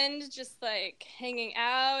weekend just like hanging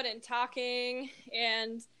out and talking.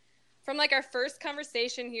 And from like our first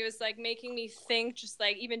conversation, he was like making me think just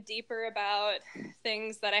like even deeper about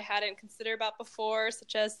things that I hadn't considered about before,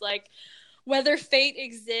 such as like whether fate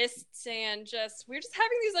exists, and just we're just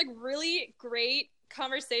having these like really great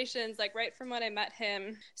conversations like right from when I met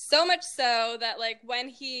him. So much so that like when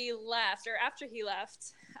he left, or after he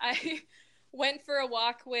left, I went for a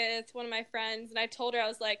walk with one of my friends, and I told her, I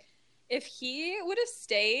was like, if he would have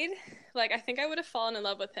stayed, like I think I would have fallen in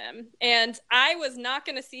love with him. And I was not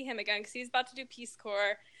going to see him again because he's about to do Peace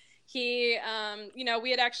Corps. He you know, we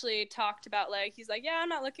had actually talked about like, he's like, yeah, I'm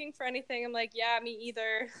not looking for anything. I'm like, yeah, me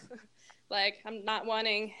either. Like, I'm not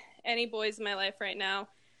wanting any boys in my life right now.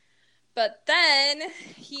 But then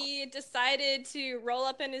he decided to roll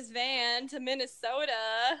up in his van to Minnesota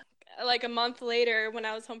like a month later when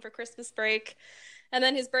I was home for Christmas break. And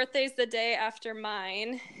then his birthday's the day after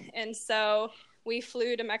mine. And so we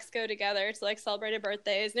flew to Mexico together to like celebrate our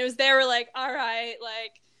birthdays. And it was there we're like, all right,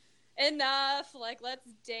 like enough, like let's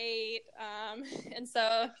date. And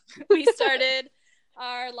so we started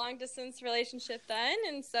our long distance relationship then.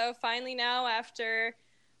 And so finally now, after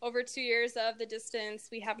over 2 years of the distance,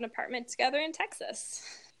 we have an apartment together in Texas.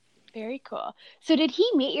 Very cool. So did he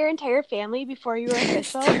meet your entire family before you were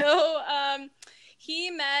official? So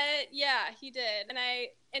he met, yeah, he did. And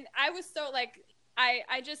I was so like,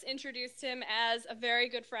 I just introduced him as a very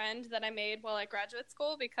good friend that I made while at graduate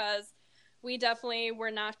school, because we definitely were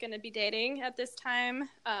not going to be dating at this time.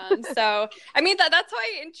 So, I mean, that's how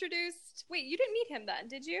I introduced... Wait, you didn't meet him then,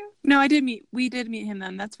 did you? No, we did meet him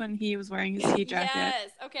then. That's when he was wearing his ski jacket.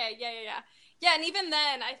 Yes, okay, yeah. Yeah, and even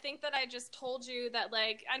then, I think that I just told you that,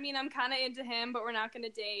 like, I mean, I'm kind of into him, but we're not going to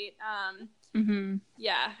date.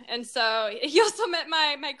 Yeah, and so he also met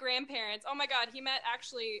my grandparents. Oh my God, he met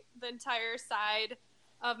actually the entire side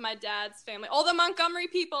of my dad's family. All the Montgomery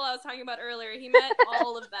people I was talking about earlier, he met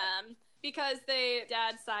all of them. Because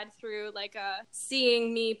dad side through like a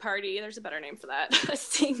seeing me party. There's a better name for that. A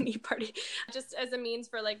seeing me party. Just as a means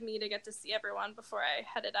for like me to get to see everyone before I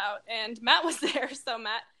headed out. And Matt was there, so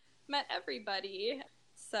Matt met everybody.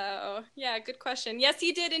 So yeah, good question. Yes,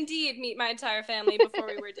 he did indeed meet my entire family before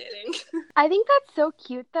we were dating. I think that's so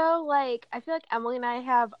cute though. Like, I feel like Emily and I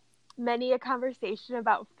have many a conversation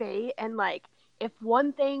about fate, and like if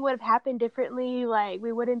one thing would have happened differently, like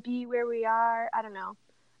we wouldn't be where we are. I don't know.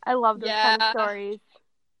 I love those kind of stories.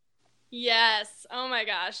 Yes. Oh my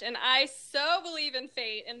gosh. And I so believe in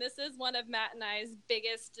fate. And this is one of Matt and I's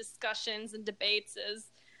biggest discussions and debates, is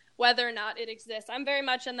whether or not it exists. I'm very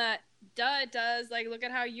much in that, duh, it does. Like, look at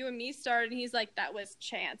how you and me started. And he's like, that was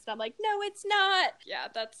chance. And I'm like, no, it's not. Yeah,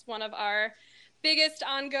 that's one of our biggest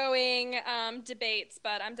ongoing debates.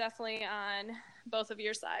 But I'm definitely on both of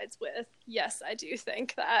your sides with, yes, I do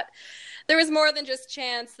think that there was more than just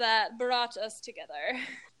chance that brought us together.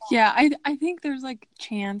 Yeah, I think there's like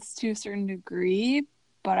chance to a certain degree,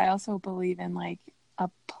 but I also believe in like a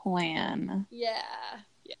plan. Yeah.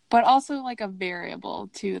 But also like a variable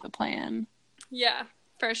to the plan. Yeah,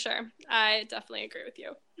 for sure. I definitely agree with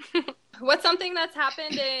you. What's something that's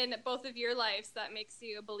happened in both of your lives that makes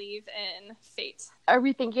you believe in fate? Are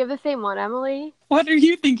we thinking of the same one, Emily? What are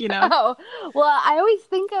you thinking of? Oh, well,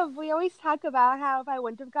 we always talk about how if I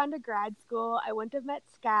wouldn't have gone to grad school, I wouldn't have met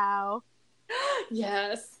Scow.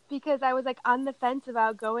 Yes. Because I was like on the fence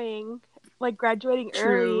about going, like graduating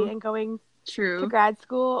early and going to grad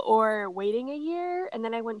school, or waiting a year, and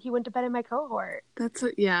then he went to bed in my cohort. That's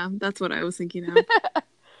what I was thinking of.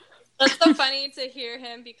 That's so funny to hear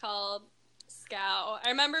him be called Scow. I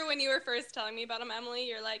remember when you were first telling me about him, Emily,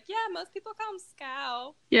 you're like, yeah, most people call him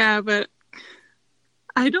Scow. Yeah, but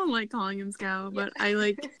I don't like calling him Scow, but I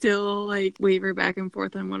like still like waver back and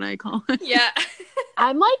forth on what I call him. Yeah.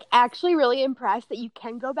 I'm like actually really impressed that you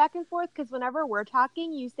can go back and forth, because whenever we're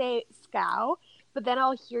talking, you say Scow, but then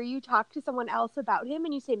I'll hear you talk to someone else about him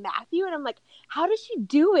and you say Matthew, and I'm like, how does she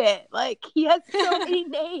do it? Like, he has so many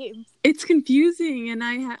names. It's confusing, and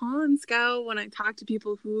I call him Scout when I talk to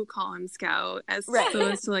people who call him Scout, so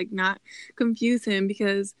as to like not confuse him,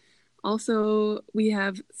 because also we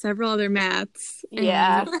have several other Matts.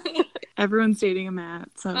 Yeah. Everyone's dating a Matt.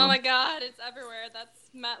 So. Oh my God, it's everywhere. That's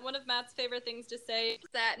one of Matt's favorite things to say, is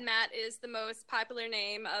that Matt is the most popular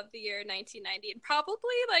name of the year 1990, and probably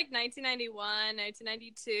like 1991,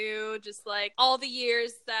 1992, just like all the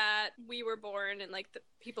years that we were born and like the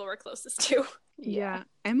people we're closest to. Yeah,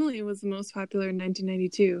 Emily was the most popular in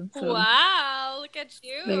 1992. So. Wow, look at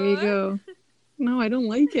you. There you go. No, I don't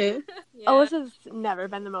like it. Yeah. Alyssa's never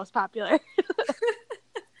been the most popular.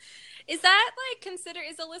 Is that like is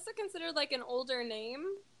Alyssa considered like an older name,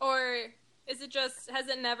 or is it just, has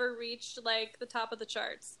it never reached like the top of the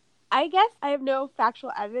charts? I guess I have no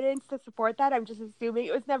factual evidence to support that. I'm just assuming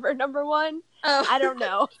it was never number one. Oh. I don't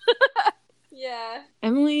know. Yeah.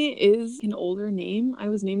 Emily is an older name. I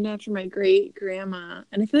was named after my great grandma,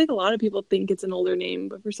 and I feel like a lot of people think it's an older name,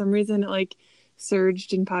 but for some reason it like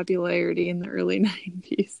surged in popularity in the early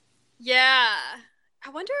 90s. Yeah. I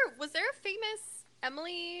wonder, was there a famous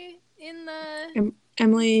Emily in the...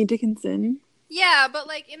 Emily Dickinson. Yeah, but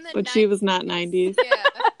like in the But 90s. she was not 90s. Yeah.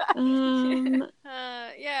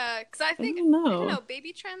 Yeah, because I think, I don't know,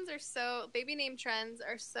 baby name trends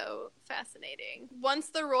are so fascinating. Once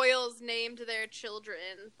the royals named their children,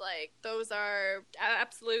 like, those are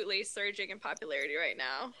absolutely surging in popularity right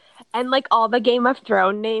now. And like all the Game of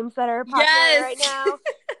Thrones names that are popular right now.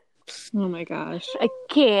 Oh my gosh. I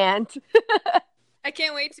can't. I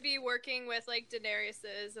can't wait to be working with like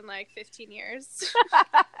Daenerys's in like 15 years.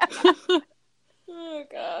 Oh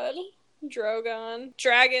God. Drogon.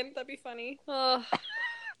 Dragon, that'd be funny. Oh.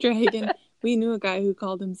 Dragon. We knew a guy who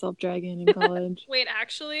called himself Dragon in college. Wait,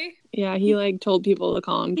 actually? Yeah, he like told people to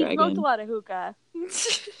call him Dragon. He smoked a lot of hookah.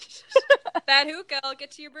 That hookah, I'll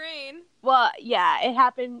get to your brain. Well, yeah, it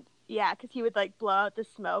happened. Yeah, because he would like blow out the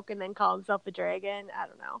smoke and then call himself the dragon. I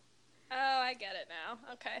don't know. Oh, I get it now.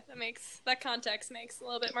 Okay, that context makes a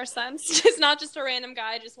little bit more sense. It's not just a random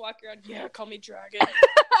guy just walking around, yeah, call me Dragon.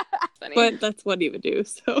 Funny. But that's what he would do,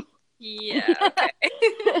 so. Yeah,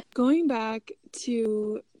 okay. Going back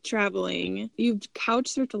to traveling, you've couch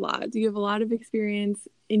surfed a lot. You have a lot of experience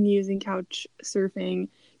in using couch surfing.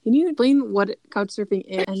 Can you explain what couch surfing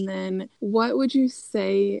is? And then what would you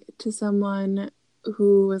say to someone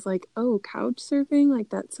who was like, oh, couch surfing? Like,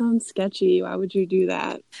 that sounds sketchy. Why would you do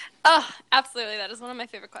that? Oh, absolutely. That is one of my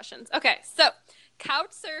favorite questions. Okay, so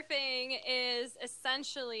couch surfing is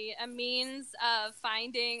essentially a means of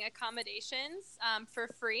finding accommodations for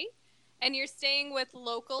free. And you're staying with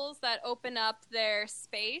locals that open up their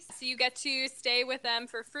space. So you get to stay with them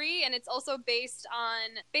for free. And it's also based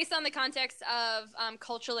on the context of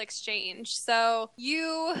cultural exchange. So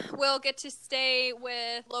you will get to stay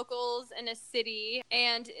with locals in a city.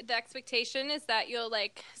 And the expectation is that you'll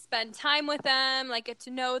like spend time with them, like get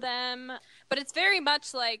to know them. But it's very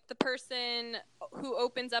much like the person who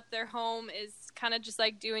opens up their home is kind of just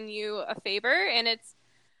like doing you a favor. And it's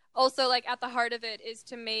also, like, at the heart of it is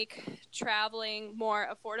to make traveling more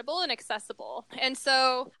affordable and accessible. And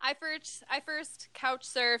so I first couch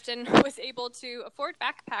surfed and was able to afford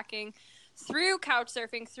backpacking through couch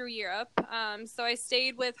surfing through Europe. So I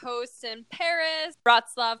stayed with hosts in Paris,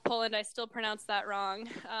 Wrocław, Poland. I still pronounce that wrong.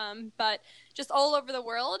 But just all over the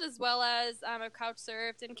world, as well as I've couch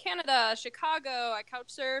surfed in Canada, Chicago. I couch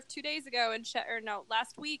surfed 2 days ago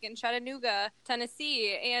last week in Chattanooga,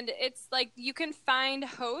 Tennessee. And it's like you can find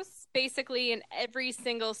hosts basically in every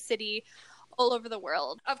single city all over the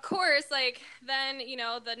world. Of course, like then,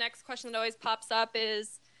 the next question that always pops up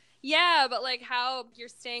is, yeah, but like how you're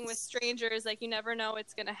staying with strangers, like you never know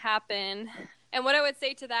what's going to happen. And what I would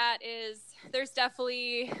say to that is there's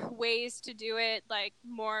definitely ways to do it like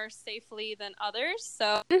more safely than others.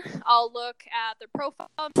 So I'll look at their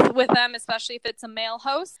profile with them, especially if it's a male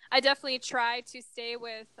host. I definitely try to stay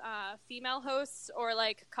with female hosts or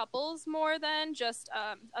like couples more than just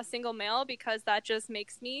a single male, because that just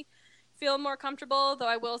makes me feel more comfortable. Though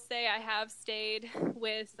I will say I have stayed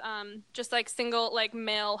with just like single like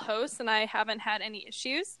male hosts and I haven't had any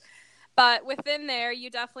issues. But within there, you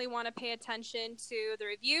definitely want to pay attention to the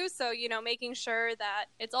reviews. So, making sure that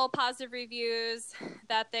it's all positive reviews,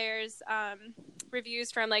 that there's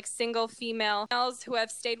reviews from like single females who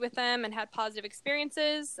have stayed with them and had positive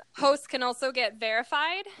experiences. Hosts can also get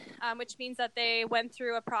verified, which means that they went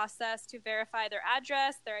through a process to verify their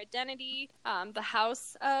address, their identity, the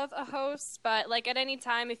house of a host. But like at any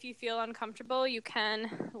time, if you feel uncomfortable, you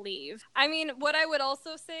can leave. I mean, what I would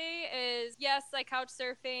also say is, yes, like couch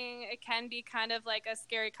surfing, it can be kind of like a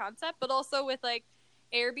scary concept, but also with like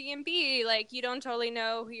Airbnb, like you don't totally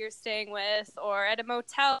know who you're staying with, or at a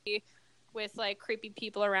motel with like creepy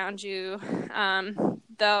people around you.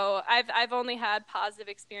 Though I've only had positive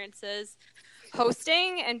experiences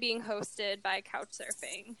hosting and being hosted by couch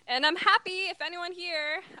surfing, and I'm happy if anyone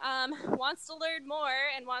here wants to learn more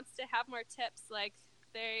and wants to have more tips, like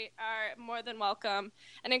they are more than welcome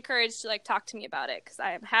and encouraged to like talk to me about it, because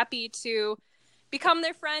I am happy to become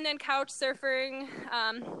their friend and couch surfing,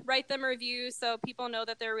 write them reviews so people know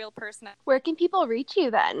that they're a real person. Where can people reach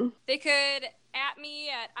you then? They could at me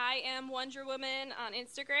at I am Wondra Woman on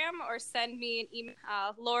Instagram, or send me an email,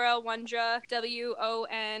 Laura Wondra,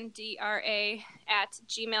 WONDRA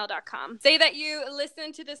 @gmail.com. Say that you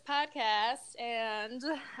listen to this podcast and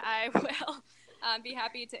I will be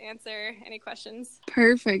happy to answer any questions.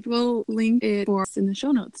 Perfect. We'll link it for us in the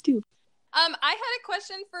show notes too. I had a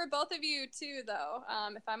question for both of you too, though,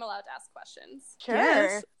 if I'm allowed to ask questions. Sure.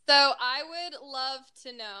 Yes. So I would love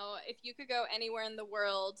to know, if you could go anywhere in the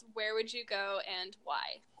world, where would you go and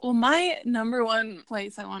why? Well, my number one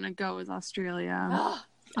place I want to go is Australia.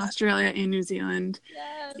 Australia and New Zealand.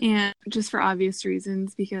 Yes. And just for obvious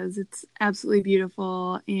reasons, because it's absolutely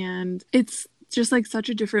beautiful, and it's just like such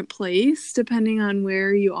a different place depending on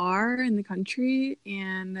where you are in the country,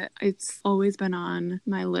 and it's always been on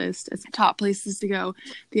my list as top places to go.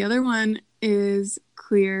 The other one is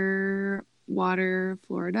Clearwater,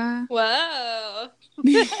 Florida. Whoa.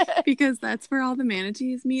 Because that's where all the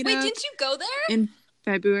manatees meet Wait, up didn't you go there? in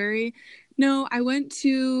February. No, I went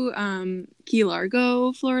to Key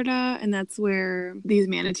Largo, Florida, and that's where these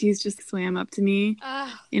manatees just swam up to me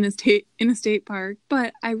in a state park.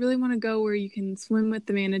 But I really want to go where you can swim with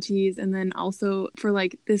the manatees, and then also for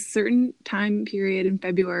like this certain time period in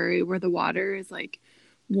February where the water is like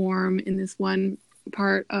warm in this one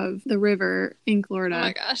part of the river in Florida. Oh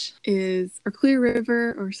my gosh. Or Clear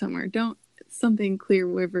River or somewhere. Something Clear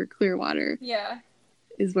River, Clearwater. Yeah.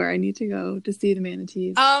 Is where I need to go to see the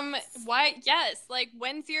manatees. Why? Yes. Like,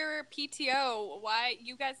 when's your PTO? Why?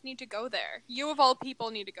 You guys need to go there. You of all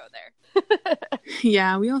people need to go there.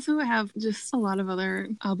 Yeah, we also have just a lot of other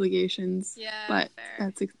obligations. Yeah, but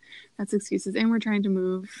fair. that's excuses, and we're trying to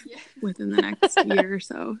move within the next year or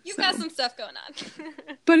so. You've got some stuff going on.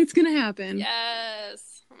 But it's gonna happen.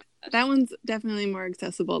 Yes. Oh my gosh. That one's definitely more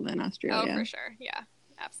accessible than Australia. Oh, for sure. Yeah.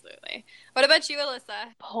 Absolutely. What about you,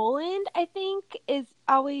 Alyssa? Poland, I think, is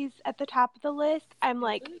always at the top of the list. I'm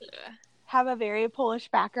like, have a very Polish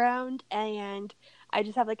background, and I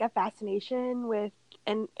just have like a fascination with,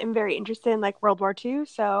 and am very interested in like World War II.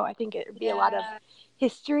 So I think it would be a lot of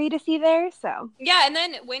history to see there. So yeah, and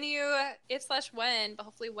then when you, but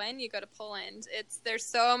hopefully when you go to Poland, there's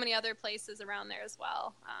so many other places around there as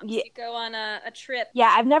well. So you go on a trip.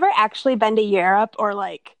 Yeah, I've never actually been to Europe or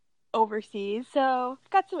like overseas, so I've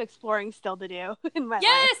got some exploring still to do in my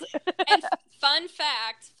life. And fun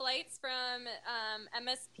fact, flights from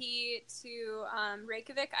MSP to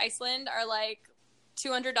Reykjavik, Iceland are like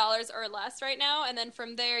 $200 or less right now, and then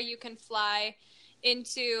from there you can fly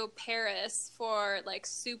into Paris for like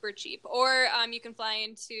super cheap, or you can fly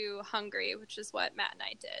into Hungary, which is what Matt and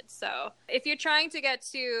I did. So if you're trying to get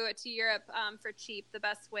to Europe for cheap, the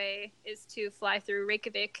best way is to fly through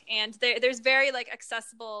Reykjavik, and there's very like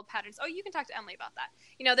accessible patterns. Oh, you can talk to Emily about that.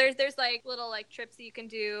 You know, there's like little like trips that you can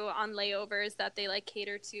do on layovers that they like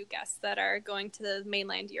cater to guests that are going to the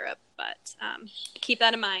mainland Europe. But keep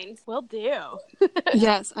that in mind. Will do.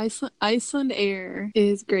 Yes, Iceland Air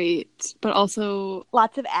is great, but also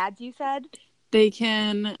lots of ads, you said? They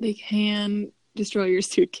can destroy your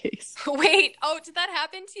suitcase. Wait, did that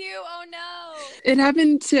happen to you? Oh no. It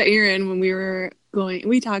happened to Aaron when we were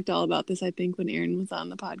we talked all about this, I think, when Aaron was on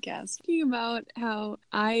the podcast. Talking about how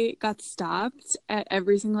I got stopped at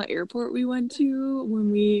every single airport we went to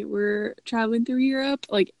when we were traveling through Europe.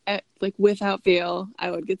 Like without fail,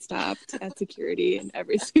 I would get stopped at security in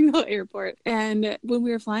every single airport. And when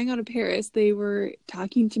we were flying out of Paris, they were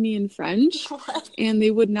talking to me in French. What? And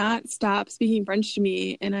they would not stop speaking French to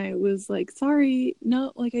me. And I was like, sorry,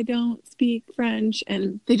 no, like I don't speak French.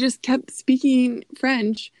 And they just kept speaking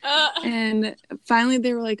French. And finally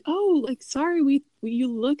they were like, oh, like, sorry,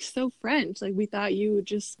 you look so French. Like, we thought you were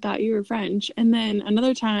French. And then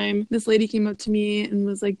another time, this lady came up to me and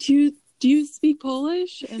was like, do do you speak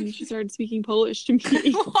Polish? And she started speaking Polish to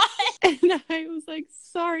me. What? And I was like,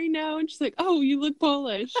 sorry, no. And she's like, oh, you look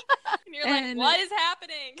Polish. And you're like, what is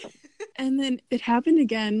happening? And then it happened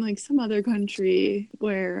again, like some other country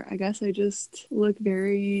where I guess I just look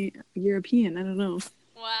very European. I don't know.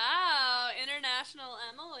 Wow, international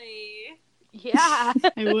Emily. Yeah.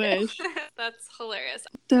 I wish. That's hilarious.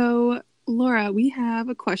 So, Laura, we have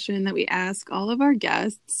a question that we ask all of our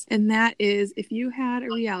guests, and that is, if you had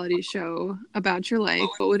a reality show about your life,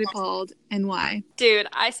 what would it be called and why? Dude,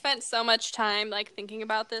 I spent so much time like thinking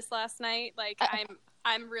about this last night. Like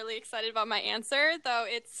I'm really excited about my answer, though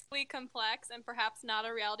it's really complex and perhaps not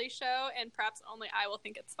a reality show, and perhaps only I will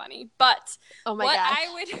think it's funny. But Oh my gosh.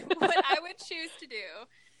 what I would choose to do.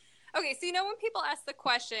 Okay, so when people ask the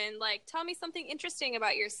question, like, tell me something interesting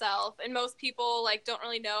about yourself, and most people like don't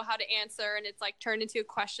really know how to answer, and it's like turned into a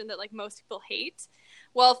question that like most people hate.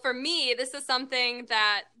 Well, for me, this is something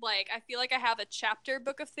that like I feel like I have a chapter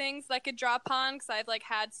book of things that I could draw upon, because I've like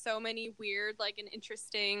had so many weird like and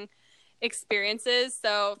interesting experiences.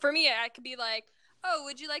 So for me, I could be like, oh,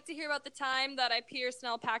 would you like to hear about the time that I pierced an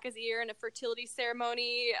alpaca's ear in a fertility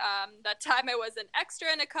ceremony? That time I was an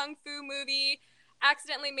extra in a kung fu movie,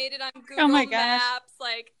 accidentally made it on Google Maps,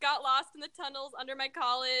 like got lost in the tunnels under my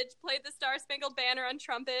college, played the Star Spangled Banner on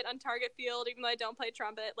trumpet on Target Field, even though I don't play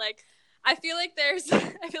trumpet. Like, I feel like there's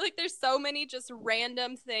so many just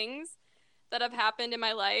random things that have happened in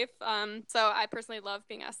my life. So I personally love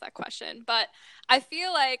being asked that question. But I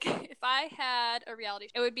feel like if I had a reality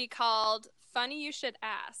show, it would be called Funny You Should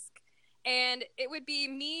Ask. And it would be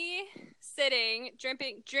me sitting,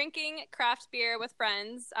 drinking craft beer with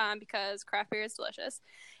friends, because craft beer is delicious.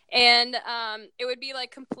 And it would be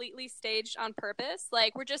like completely staged on purpose.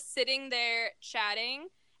 Like, we're just sitting there chatting,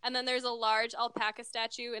 and then there's a large alpaca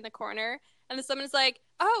statue in the corner. And then someone's like,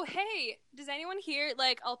 oh, hey, does anyone here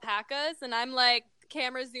like alpacas? And I'm like,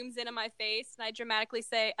 camera zooms in on my face, and I dramatically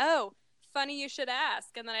say, oh, funny you should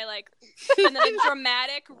ask. And then and then a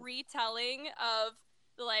dramatic retelling of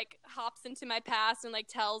like hops into my past and like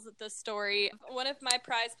tells the story. One of my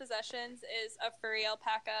prized possessions is a furry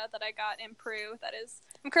alpaca that I got in Peru.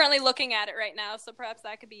 I'm currently looking at it right now, so perhaps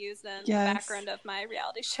that could be used in the background of my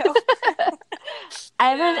reality show. I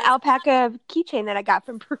have an alpaca keychain that I got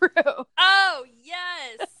from Peru. Oh,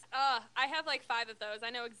 yes. I have like 5 of those.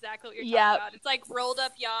 I know exactly what you're talking about. It's like rolled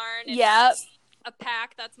up yarn. It's a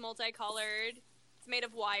pack that's multicolored. It's made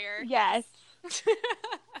of wire. Yes.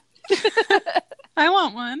 I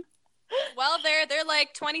want one. Well, they're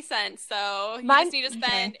like 20 cents, so you just need to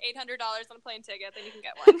spend $800 on a plane ticket, then you can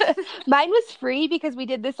get one. Mine was free because we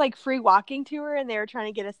did this like free walking tour, and they were trying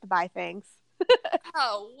to get us to buy things.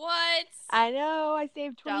 Oh, what? I know. I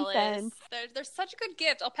saved 20 cents. They're such a good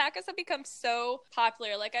gift. Alpacas have become so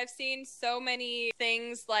popular. Like, I've seen so many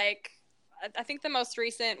things, like, I think the most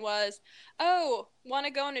recent was, oh, want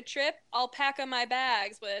to go on a trip? Alpaca my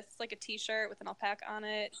bags, with like a t-shirt with an alpaca on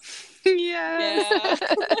it. Yeah.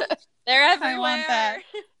 They're everywhere. I want that.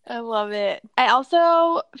 I love it. I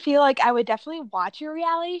also feel like I would definitely watch your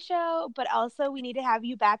reality show, but also we need to have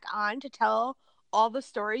you back on to tell all the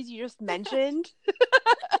stories you just mentioned.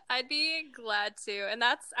 I'd be glad to. And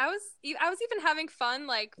I was even having fun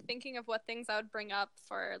like thinking of what things I would bring up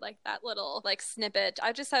for like that little like snippet.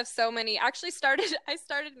 I just have so many. I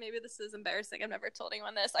started, maybe this is embarrassing, I've never told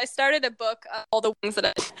anyone this. I started a book of all the things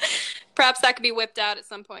that perhaps that could be whipped out at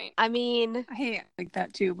some point. I mean, I hate like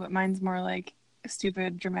that too, but mine's more like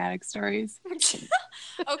stupid dramatic stories.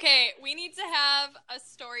 Okay, we need to have a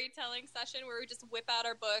storytelling session where we just whip out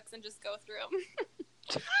our books and just go through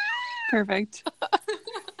them. Perfect.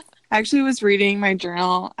 I actually was reading my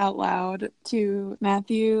journal out loud to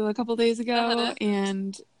Matthew a couple days ago,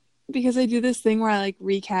 and because I do this thing where I like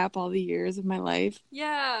recap all the years of my life.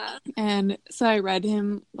 Yeah. And so I read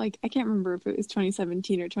him, like, I can't remember if it was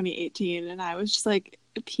 2017 or 2018, and I was just like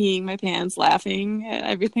peeing my pants laughing at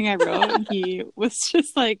everything I wrote, and he was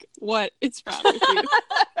just like, what is wrong with you?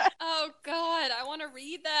 Oh God, I want to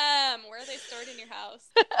read them. Where are they stored in your house?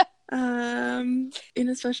 In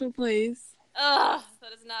a special place. Ugh,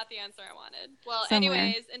 that is not the answer I wanted. Well, Somewhere.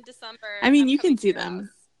 anyways, in December. I mean, I'm you coming can to see your them. house.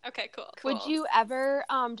 Okay, cool. would you ever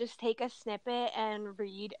just take a snippet and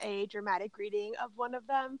read a dramatic reading of one of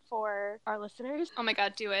them for our listeners? Oh my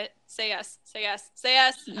God, do it. Say yes. Say yes. Say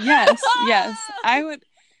yes. Yes. I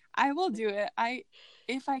will do it.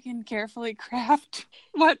 If I can carefully craft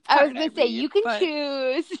what part I was gonna say you can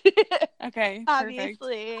choose. Okay,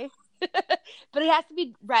 obviously. But it has to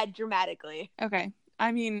be read dramatically. Okay.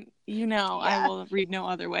 I mean, I will read no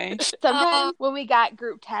other way. Sometimes when we got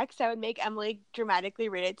group text, I would make Emily dramatically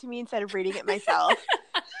read it to me instead of reading it myself.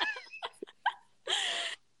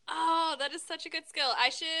 Oh, that is such a good skill. I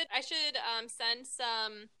should send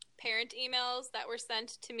some parent emails that were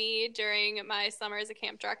sent to me during my summer as a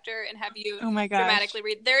camp director and have you Oh my gosh. dramatically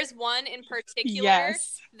read. There's one in particular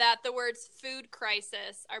Yes. that the words food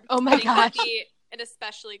crisis are Oh my I think would gosh. be an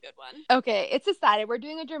especially good one. Okay, it's decided. We're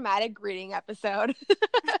doing a dramatic reading episode.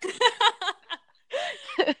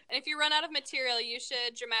 And if you run out of material, you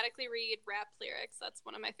should dramatically read rap lyrics. That's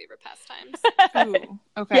one of my favorite pastimes. Ooh,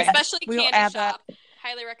 okay. Especially We will Candy add Shop.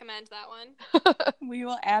 Highly recommend that one. We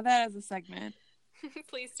will add that as a segment.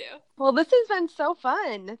 Please do. Well, this has been so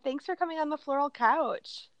fun. Thanks for coming on the Floral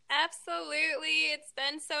Couch. Absolutely. It's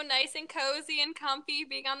been so nice and cozy and comfy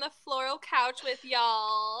being on the floral couch with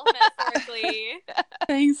y'all, metaphorically.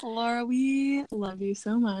 Thanks, Laura. We love you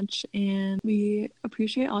so much, and we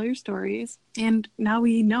appreciate all your stories. And now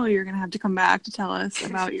we know you're going to have to come back to tell us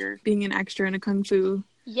about your being an extra in a kung fu.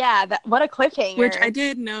 Yeah, what a cliffhanger. Which I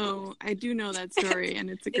did know. I do know that story, and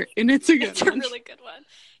it's a good one. It's a really good one.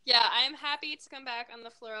 Yeah, I am happy to come back on the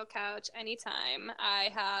floral couch anytime. I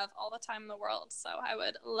have all the time in the world, so I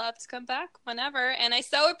would love to come back whenever. And I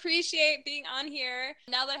so appreciate being on here.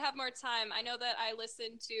 Now that I have more time, I know that I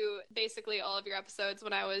listened to basically all of your episodes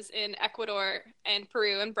when I was in Ecuador and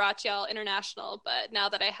Peru and brought y'all international. But now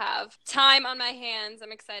that I have time on my hands,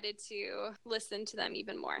 I'm excited to listen to them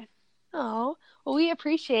even more. Oh, well, we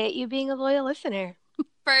appreciate you being a loyal listener.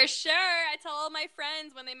 For sure. I tell all my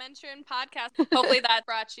friends when they mention podcasts. Hopefully that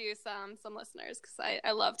brought you some listeners because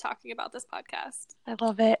I love talking about this podcast. I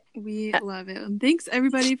love it. We love it. And thanks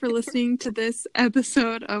everybody for listening to this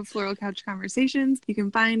episode of Floral Couch Conversations. You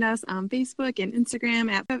can find us on Facebook and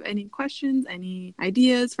Instagram. If you have any questions, any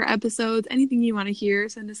ideas for episodes, anything you want to hear,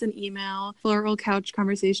 send us an email,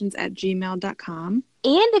 floralcouchconversations@gmail.com.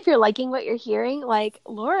 And if you're liking what you're hearing, like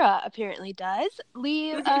Laura apparently does,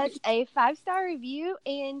 leave us a 5-star review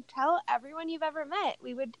and tell everyone you've ever met.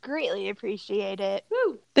 We would greatly appreciate it.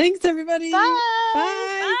 Woo! Thanks, everybody. Bye!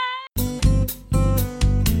 Bye! Bye!